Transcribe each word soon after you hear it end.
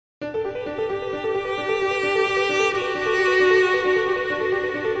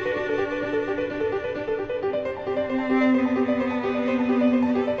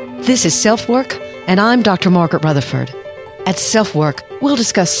This is SelfWork, and I'm Dr. Margaret Rutherford. At SelfWork, we'll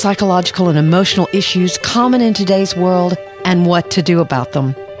discuss psychological and emotional issues common in today's world and what to do about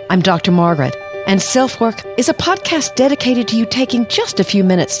them. I'm Dr. Margaret, and SelfWork is a podcast dedicated to you taking just a few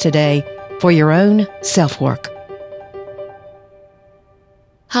minutes today for your own self-work.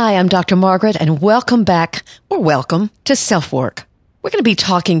 Hi, I'm Dr. Margaret, and welcome back, or welcome, to SelfWork. We're going to be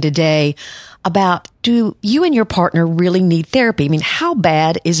talking today about, do you and your partner really need therapy? I mean, how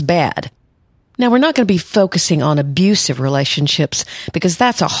bad is bad? Now, we're not going to be focusing on abusive relationships because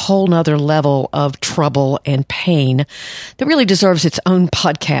that's a whole nother level of trouble and pain that really deserves its own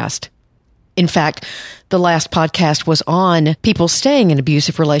podcast. In fact, the last podcast was on people staying in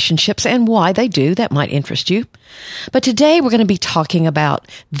abusive relationships and why they do. That might interest you. But today we're going to be talking about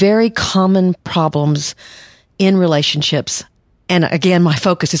very common problems in relationships. And again, my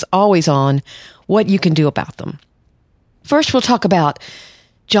focus is always on what you can do about them. First, we'll talk about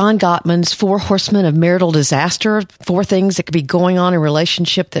John Gottman's 4 Horsemen of Marital Disaster, 4 things that could be going on in a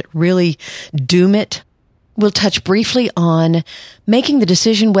relationship that really doom it. We'll touch briefly on making the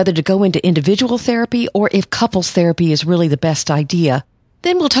decision whether to go into individual therapy or if couples therapy is really the best idea.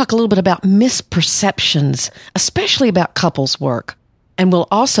 Then we'll talk a little bit about misperceptions, especially about couples work. And we'll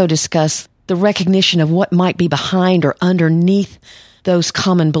also discuss the recognition of what might be behind or underneath those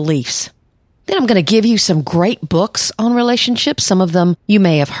common beliefs. Then I'm going to give you some great books on relationships. Some of them you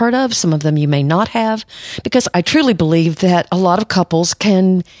may have heard of, some of them you may not have, because I truly believe that a lot of couples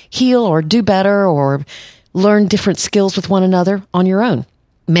can heal or do better or learn different skills with one another on your own,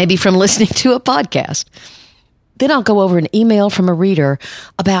 maybe from listening to a podcast. Then I'll go over an email from a reader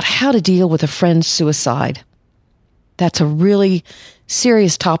about how to deal with a friend's suicide. That's a really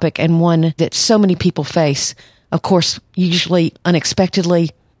serious topic and one that so many people face, of course, usually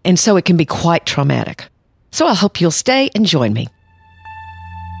unexpectedly, and so it can be quite traumatic. So I hope you'll stay and join me.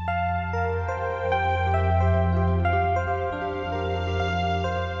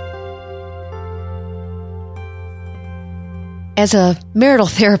 As a marital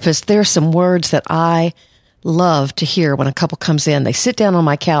therapist, there are some words that I love to hear when a couple comes in. They sit down on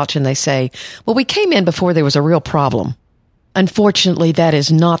my couch and they say, well, we came in before there was a real problem. Unfortunately, that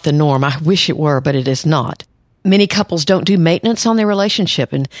is not the norm. I wish it were, but it is not. Many couples don't do maintenance on their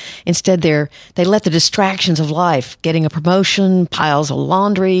relationship, and instead they let the distractions of life, getting a promotion, piles of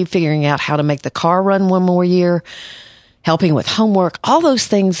laundry, figuring out how to make the car run one more year, helping with homework, all those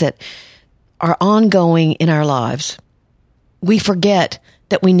things that are ongoing in our lives. We forget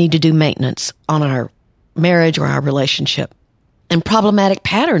that we need to do maintenance on our marriage or our relationship. And problematic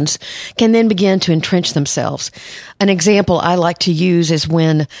patterns can then begin to entrench themselves. An example I like to use is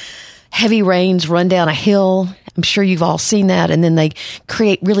when heavy rains run down a hill. I'm sure you've all seen that. And then they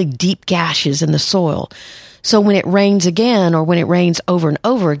create really deep gashes in the soil. So when it rains again, or when it rains over and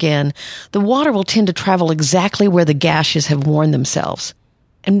over again, the water will tend to travel exactly where the gashes have worn themselves.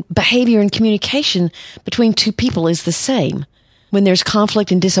 And behavior and communication between two people is the same. When there's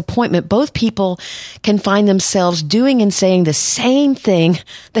conflict and disappointment, both people can find themselves doing and saying the same thing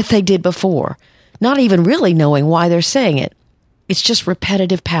that they did before, not even really knowing why they're saying it. It's just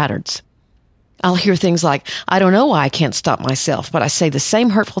repetitive patterns. I'll hear things like, I don't know why I can't stop myself, but I say the same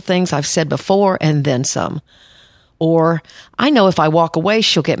hurtful things I've said before and then some. Or, I know if I walk away,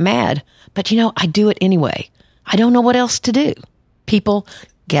 she'll get mad, but I do it anyway. I don't know what else to do. People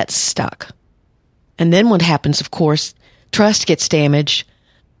get stuck. And then what happens, of course, trust gets damaged.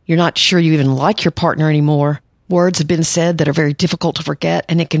 You're not sure you even like your partner anymore. Words have been said that are very difficult to forget,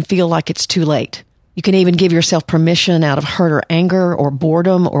 and it can feel like it's too late. You can even give yourself permission out of hurt or anger or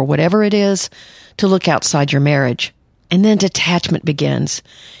boredom or whatever it is to look outside your marriage. And then detachment begins.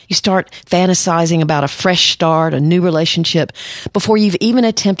 You start fantasizing about a fresh start, a new relationship, before you've even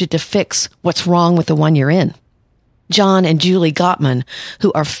attempted to fix what's wrong with the one you're in. John and Julie Gottman,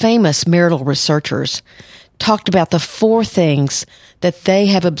 who are famous marital researchers, talked about the 4 things that they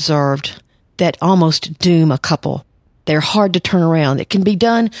have observed that almost doom a couple. They're hard to turn around. It can be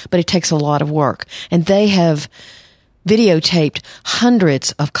done, but it takes a lot of work. And they have videotaped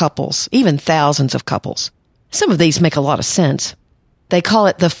hundreds of couples, even thousands of couples. Some of these make a lot of sense. They call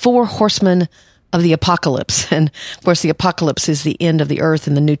it the 4 Horsemen of the Apocalypse. And of course, the apocalypse is the end of the earth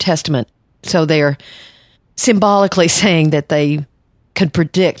in the New Testament. So they're symbolically saying that they could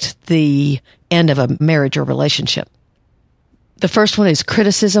predict the end of a marriage or relationship. The first one is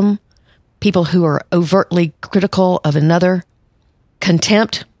criticism, people who are overtly critical of another.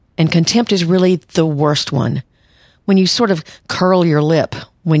 Contempt, and contempt is really the worst one. When you sort of curl your lip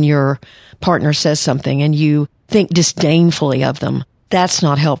when your partner says something and you think disdainfully of them, that's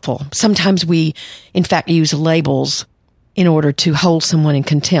not helpful. Sometimes we, in fact, use labels in order to hold someone in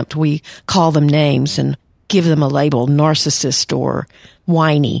contempt. We call them names and give them a label, narcissist or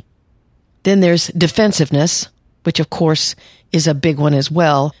whiny. Then there's defensiveness, which of course is a big one as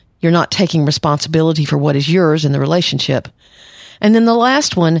well. You're not taking responsibility for what is yours in the relationship. And then the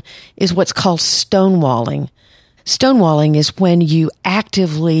last one is what's called stonewalling. Stonewalling is when you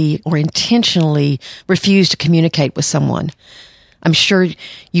actively or intentionally refuse to communicate with someone. I'm sure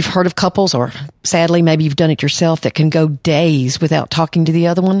you've heard of couples, or sadly, maybe you've done it yourself, that can go days without talking to the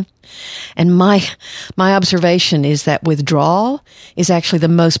other one. And my observation is that withdrawal is actually the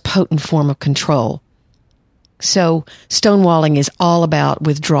most potent form of control. So stonewalling is all about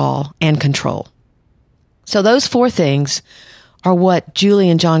withdrawal and control. So those four things are what Julie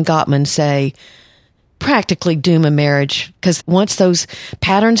and John Gottman say practically doom a marriage, because once those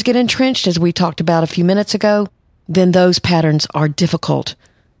patterns get entrenched, as we talked about a few minutes ago, then those patterns are difficult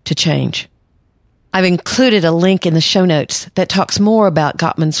to change. I've included a link in the show notes that talks more about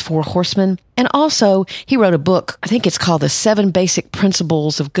Gottman's Four Horsemen. And also, he wrote a book, I think it's called The 7 Basic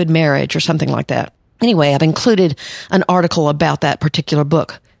Principles of Good Marriage or something like that. Anyway, I've included an article about that particular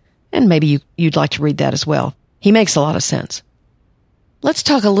book, and maybe you'd like to read that as well. He makes a lot of sense. Let's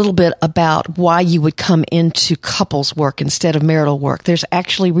talk a little bit about why you would come into couples work instead of marital work. There's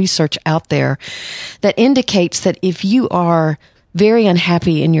actually research out there that indicates that if you are very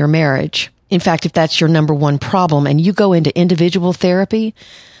unhappy in your marriage, in fact, if that's your number one problem, and you go into individual therapy,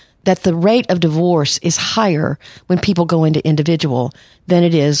 that the rate of divorce is higher when people go into individual than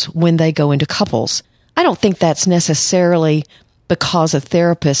it is when they go into couples. I don't think that's necessarily because a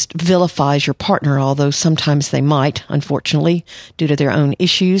therapist vilifies your partner, although sometimes they might, unfortunately, due to their own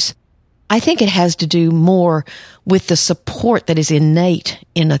issues. I think it has to do more with the support that is innate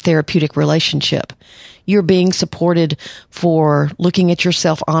in a therapeutic relationship. You're being supported for looking at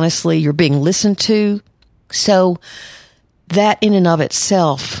yourself honestly. You're being listened to. So that in and of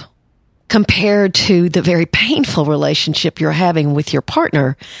itself, compared to the very painful relationship you're having with your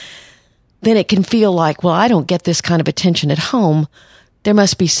partner, then it can feel like, well, I don't get this kind of attention at home. There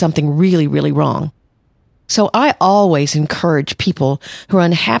must be something really, really wrong. So I always encourage people who are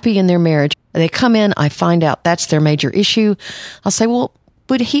unhappy in their marriage. They come in, I find out that's their major issue. I'll say, well,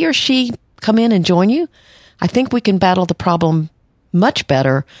 would he or she come in and join you? I think we can battle the problem much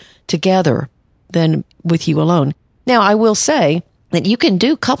better together than with you alone. Now, I will say that you can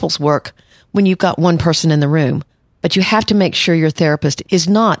do couples work when you've got one person in the room. But you have to make sure your therapist is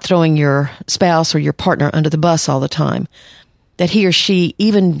not throwing your spouse or your partner under the bus all the time. That he or she,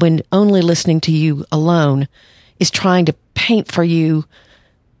 even when only listening to you alone, is trying to paint for you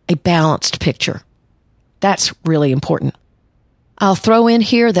a balanced picture. That's really important. I'll throw in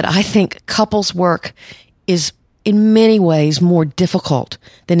here that I think couples work is in many ways more difficult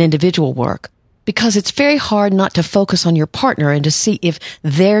than individual work, because it's very hard not to focus on your partner and to see if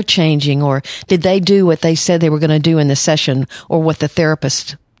they're changing, or did they do what they said they were going to do in the session, or what the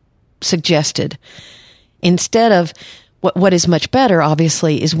therapist suggested. Instead of what is much better,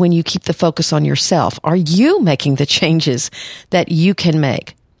 obviously, is when you keep the focus on yourself. Are you making the changes that you can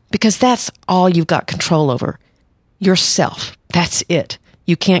make? Because that's all you've got control over. Yourself. That's it.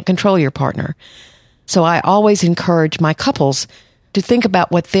 You can't control your partner. So I always encourage my couples to think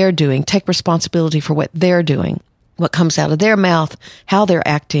about what they're doing, take responsibility for what they're doing, what comes out of their mouth, how they're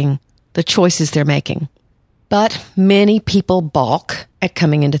acting, the choices they're making. But many people balk at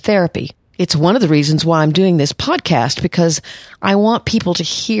coming into therapy. It's one of the reasons why I'm doing this podcast, because I want people to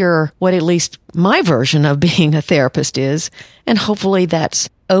hear what at least my version of being a therapist is, and hopefully that's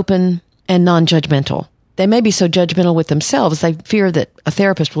open and non-judgmental. They may be so judgmental with themselves, they fear that a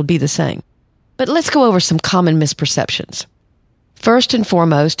therapist will be the same. But let's go over some common misperceptions. First and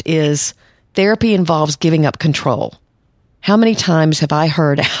foremost is therapy involves giving up control. How many times have I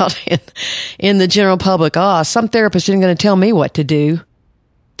heard out in the general public, some therapist isn't going to tell me what to do.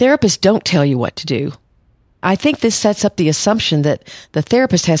 Therapists don't tell you what to do. I think this sets up the assumption that the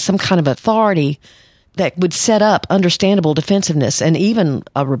therapist has some kind of authority that would set up understandable defensiveness and even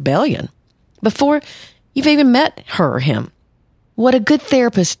a rebellion before you've even met her or him. What a good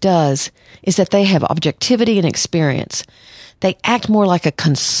therapist does is that they have objectivity and experience. They act more like a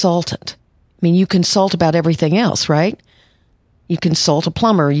consultant. I mean, you consult about everything else, right? You consult a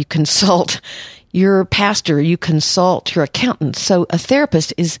plumber, you consult your pastor, you consult your accountant. So a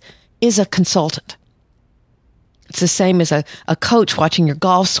therapist is a consultant. It's the same as a coach watching your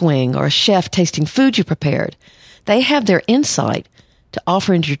golf swing or a chef tasting food you prepared. They have their insight to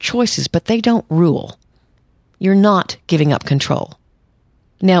offer into your choices, but they don't rule. You're not giving up control.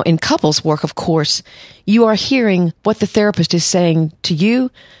 Now, in couples work, of course, you are hearing what the therapist is saying to you,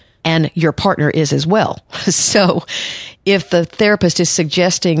 and your partner is as well. So if the therapist is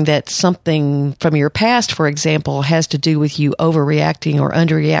suggesting that something from your past, for example, has to do with you overreacting or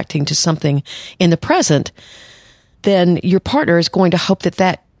underreacting to something in the present, then your partner is going to hope that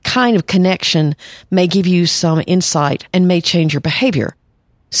that kind of connection may give you some insight and may change your behavior.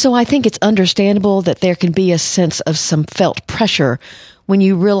 So I think it's understandable that there can be a sense of some felt pressure when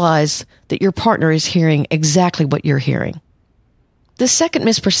you realize that your partner is hearing exactly what you're hearing. The second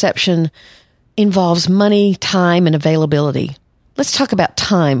misperception involves money, time, and availability. Let's talk about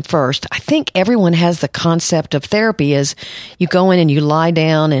time first. I think everyone has the concept of therapy as you go in and you lie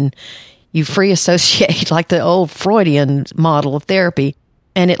down and you free associate, like the old Freudian model of therapy,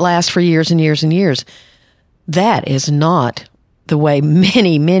 and it lasts for years and years and years. That is not the way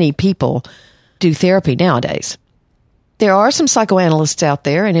many, many people do therapy nowadays. There are some psychoanalysts out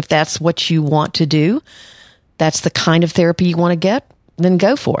there, and if that's what you want to do, that's the kind of therapy you want to get, then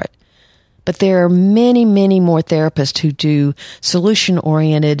go for it. But there are many, many more therapists who do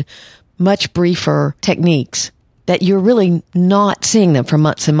solution-oriented, much briefer techniques that you're really not seeing them for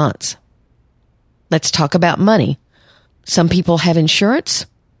months and months. Let's talk about money. Some people have insurance,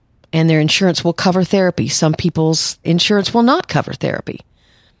 and their insurance will cover therapy. Some people's insurance will not cover therapy.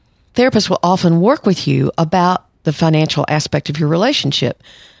 Therapists will often work with you about the financial aspect of your relationship.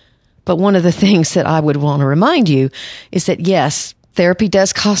 But one of the things that I would want to remind you is that, yes, therapy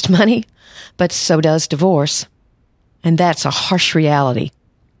does cost money, but so does divorce. And that's a harsh reality.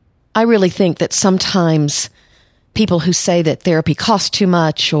 I really think that sometimes people who say that therapy costs too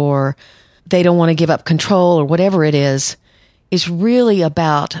much or they don't want to give up control or whatever it is really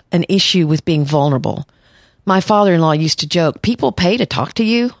about an issue with being vulnerable. My father-in-law used to joke, people pay to talk to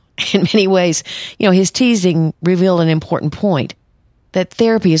you. In many ways, his teasing revealed an important point, that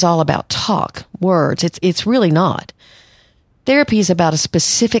therapy is all about talk, words. It's really not. Therapy is about a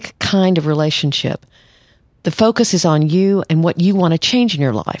specific kind of relationship. The focus is on you and what you want to change in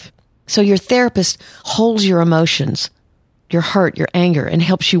your life. So your therapist holds your emotions, your hurt, your anger, and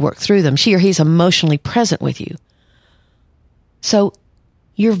helps you work through them. She or he's emotionally present with you. So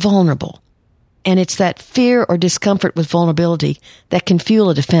you're vulnerable. And it's that fear or discomfort with vulnerability that can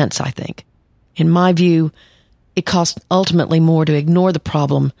fuel a defense, I think. In my view, it costs ultimately more to ignore the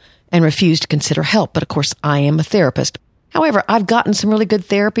problem and refuse to consider help. But of course, I am a therapist. However, I've gotten some really good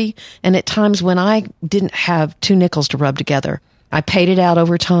therapy, and at times when I didn't have 2 nickels to rub together, I paid it out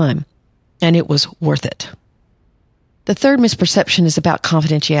over time, and it was worth it. The third misperception is about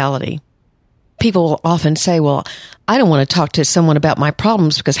confidentiality. People will often say, well, I don't want to talk to someone about my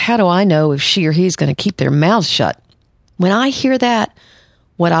problems because how do I know if she or he is going to keep their mouths shut? When I hear that,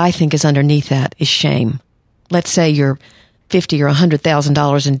 what I think is underneath that is shame. Let's say you're $50,000 or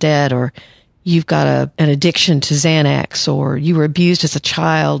 $100,000 in debt, or you've got an addiction to Xanax, or you were abused as a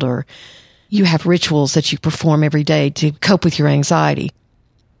child, or you have rituals that you perform every day to cope with your anxiety.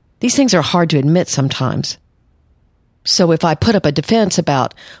 These things are hard to admit sometimes. So if I put up a defense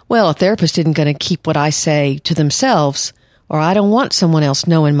about, well, a therapist isn't going to keep what I say to themselves, or I don't want someone else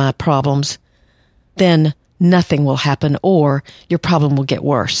knowing my problems, then nothing will happen, or your problem will get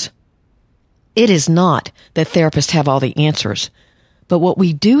worse. It is not that therapists have all the answers, but what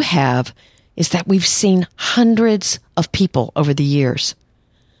we do have is that we've seen hundreds of people over the years,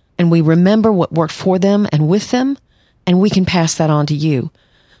 and we remember what worked for them and with them, and we can pass that on to you.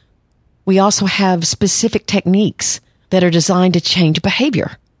 We also have specific techniques that are designed to change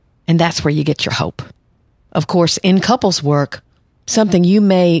behavior, and that's where you get your hope. Of course, in couples work, something you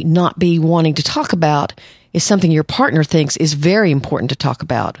may not be wanting to talk about is something your partner thinks is very important to talk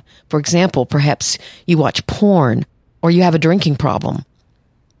about. For example, perhaps you watch porn or you have a drinking problem.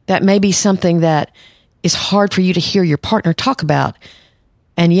 That may be something that is hard for you to hear your partner talk about.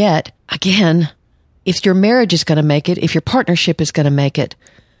 And yet, again, if your marriage is going to make it, if your partnership is going to make it,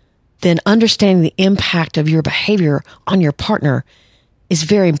 then understanding the impact of your behavior on your partner is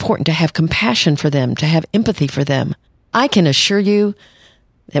very important, to have compassion for them, to have empathy for them. I can assure you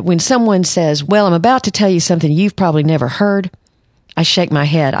that when someone says, well, I'm about to tell you something you've probably never heard, I shake my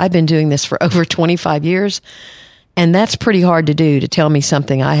head. I've been doing this for over 25 years, and that's pretty hard to do, to tell me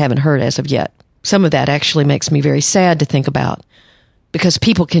something I haven't heard as of yet. Some of that actually makes me very sad to think about, because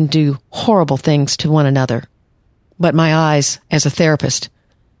people can do horrible things to one another. But my eyes, as a therapist,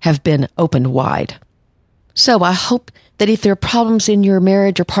 have been opened wide. So I hope that if there are problems in your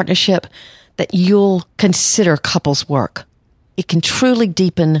marriage or partnership, that you'll consider couples work. It can truly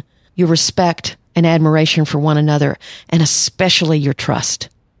deepen your respect and admiration for one another, and especially your trust.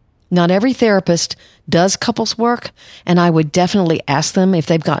 Not every therapist does couples work, and I would definitely ask them if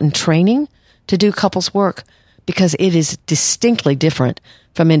they've gotten training to do couples work, because it is distinctly different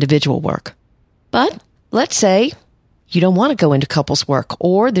from individual work. But let's say you don't want to go into couples work,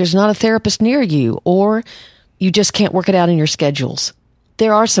 or there's not a therapist near you, or you just can't work it out in your schedules.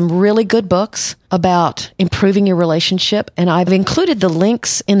 There are some really good books about improving your relationship, and I've included the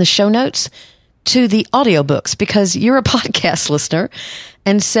links in the show notes to the audiobooks because you're a podcast listener,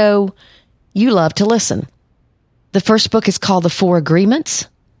 and so you love to listen. The first book is called The 4 Agreements.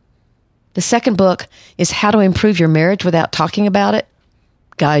 The second book is How to Improve Your Marriage Without Talking About It.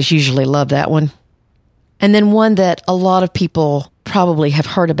 Guys usually love that one. And then one that a lot of people probably have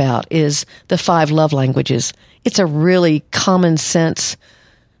heard about is The 5 Love Languages. It's a really common sense.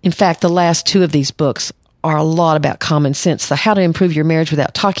 In fact, the last 2 of these books are a lot about common sense. The How to Improve Your Marriage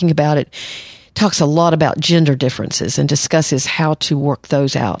Without Talking About It talks a lot about gender differences and discusses how to work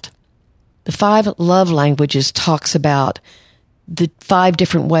those out. The 5 Love Languages talks about the 5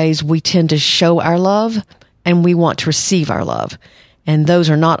 different ways we tend to show our love and we want to receive our love. And those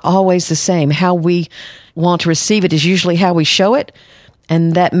are not always the same. How we want to receive it is usually how we show it,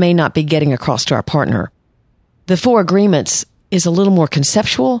 and that may not be getting across to our partner. The 4 Agreements is a little more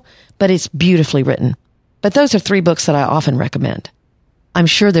conceptual, but it's beautifully written. But those are 3 books that I often recommend. I'm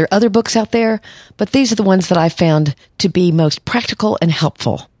sure there are other books out there, but these are the ones that I found to be most practical and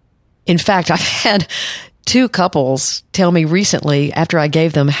helpful. In fact, I've had 2 couples tell me recently, after I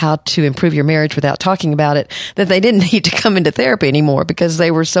gave them How to Improve Your Marriage Without Talking About It, that they didn't need to come into therapy anymore because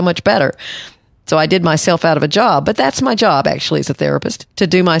they were so much better. So I did myself out of a job, but that's my job actually as a therapist, to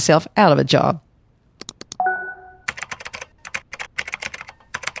do myself out of a job.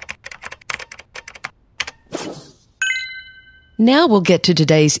 Now we'll get to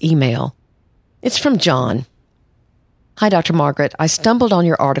today's email. It's from John. Hi, Dr. Margaret. I stumbled on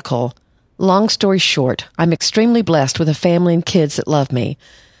your article. Long story short, I'm extremely blessed with a family and kids that love me.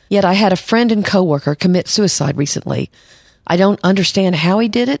 Yet I had a friend and coworker commit suicide recently. I don't understand how he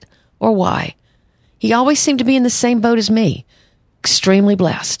did it or why. He always seemed to be in the same boat as me. Extremely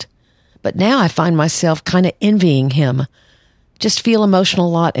blessed. But now I find myself kind of envying him. Just feel emotional a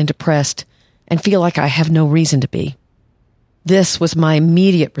lot and depressed and feel like I have no reason to be. This was my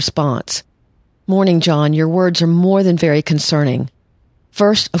immediate response. Morning, John. Your words are more than very concerning.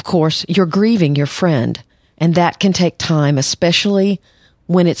 First, of course, you're grieving your friend, and that can take time, especially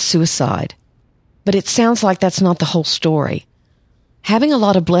when it's suicide. But it sounds like that's not the whole story. Having a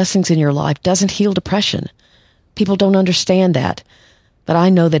lot of blessings in your life doesn't heal depression. People don't understand that, but I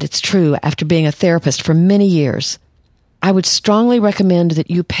know that it's true after being a therapist for many years. I would strongly recommend that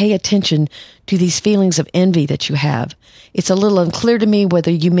you pay attention to these feelings of envy that you have. It's a little unclear to me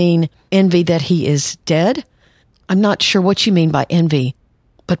whether you mean envy that he is dead. I'm not sure what you mean by envy,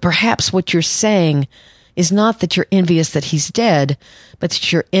 but perhaps what you're saying is not that you're envious that he's dead, but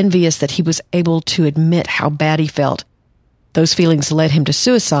that you're envious that he was able to admit how bad he felt. Those feelings led him to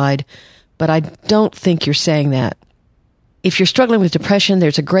suicide, but I don't think you're saying that. If you're struggling with depression,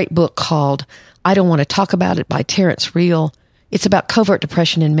 there's a great book called I Don't Want to Talk About It by Terrence Real. It's about covert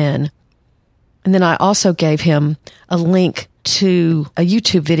depression in men. And then I also gave him a link to a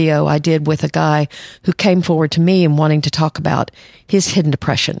YouTube video I did with a guy who came forward to me and wanting to talk about his hidden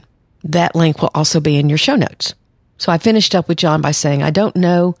depression. That link will also be in your show notes. So I finished up with John by saying, I don't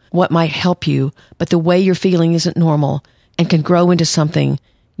know what might help you, but the way you're feeling isn't normal and can grow into something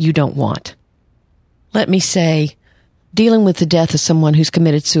you don't want. Let me say, dealing with the death of someone who's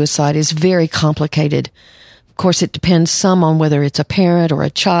committed suicide is very complicated. Of course, it depends some on whether it's a parent or a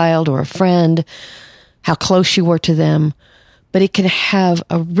child or a friend, how close you were to them, but it can have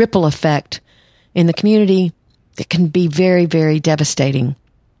a ripple effect in the community that can be very, very devastating.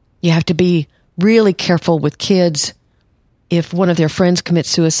 You have to be really careful with kids if one of their friends commits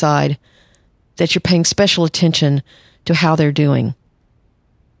suicide, that you're paying special attention to how they're doing.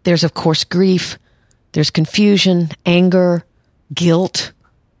 There's, of course, grief. There's confusion, anger, guilt,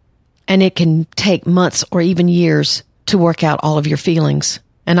 and it can take months or even years to work out all of your feelings.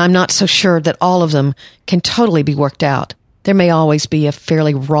 And I'm not so sure that all of them can totally be worked out. There may always be a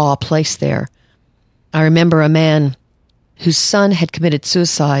fairly raw place there. I remember a man whose son had committed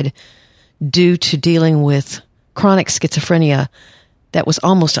suicide due to dealing with chronic schizophrenia that was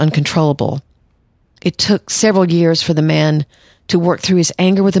almost uncontrollable. It took several years for the man to work through his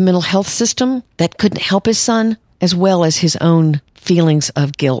anger with the mental health system that couldn't help his son, as well as his own feelings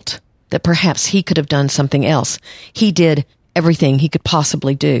of guilt, that perhaps he could have done something else. He did everything he could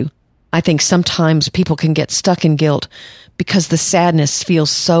possibly do. I think sometimes people can get stuck in guilt because the sadness feels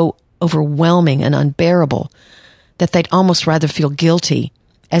so overwhelming and unbearable that they'd almost rather feel guilty,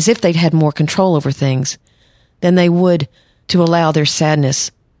 as if they'd had more control over things, than they would to allow their sadness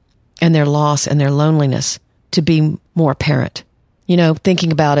and their loss and their loneliness to be more apparent.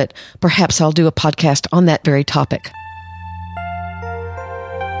 thinking about it, perhaps I'll do a podcast on that very topic.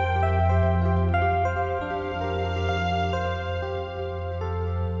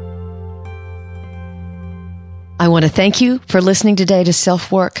 I want to thank you for listening today to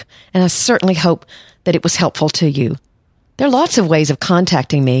SelfWork, and I certainly hope that it was helpful to you. There are lots of ways of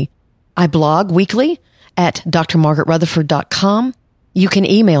contacting me. I blog weekly at drmargaretrutherford.com. You can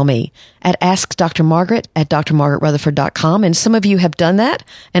email me at askdrmargaret@drmargaretrutherford.com, and some of you have done that,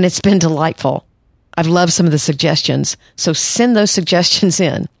 and it's been delightful. I've loved some of the suggestions, so send those suggestions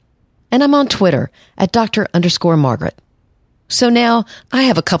in. And I'm on Twitter at Dr_Margaret. So now I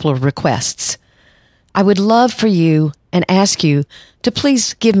have a couple of requests. I would love for you and ask you to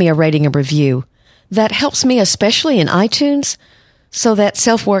please give me a rating and review. That helps me, especially in iTunes, so that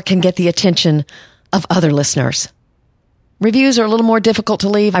SelfWork can get the attention of other listeners. Reviews are a little more difficult to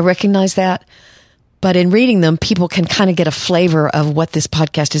leave. I recognize that. But in reading them, people can kind of get a flavor of what this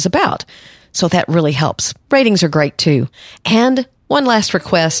podcast is about. So that really helps. Ratings are great too. And one last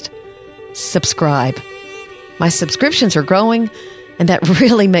request, subscribe. My subscriptions are growing, and that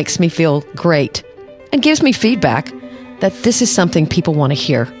really makes me feel great and gives me feedback that this is something people want to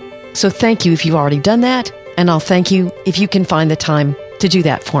hear. So thank you if you've already done that, and I'll thank you if you can find the time to do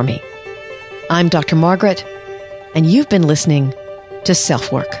that for me. I'm Dr. Margaret, and you've been listening to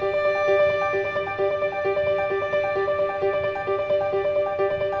SelfWork.